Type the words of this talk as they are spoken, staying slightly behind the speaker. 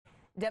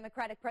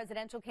Democratic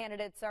presidential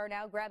candidates are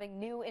now grabbing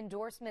new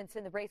endorsements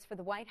in the race for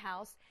the White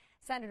House.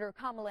 Senator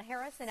Kamala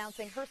Harris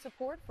announcing her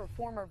support for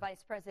former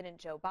Vice President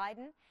Joe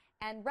Biden,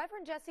 and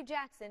Reverend Jesse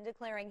Jackson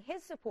declaring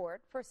his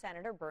support for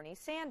Senator Bernie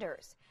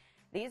Sanders.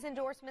 These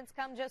endorsements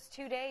come just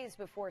 2 days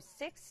before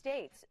 6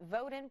 states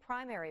vote in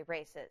primary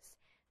races.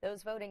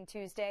 Those voting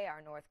Tuesday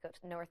are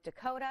North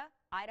Dakota,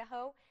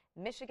 Idaho,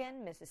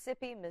 Michigan,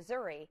 Mississippi,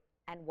 Missouri,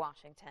 and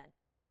Washington.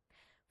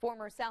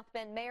 Former South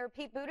Bend Mayor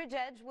Pete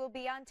Buttigieg will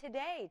be on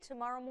Today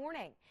tomorrow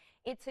morning.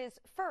 It's his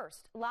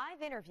first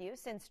live interview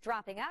since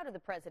dropping out of the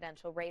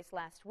presidential race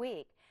last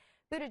week.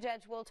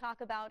 Buttigieg will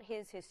talk about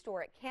his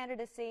historic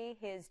candidacy,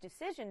 his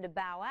decision to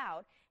bow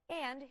out,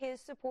 and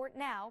his support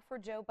now for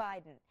Joe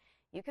Biden.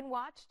 You can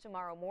watch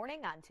tomorrow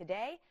morning on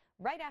Today,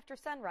 right after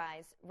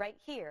sunrise, right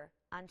here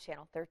on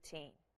Channel 13.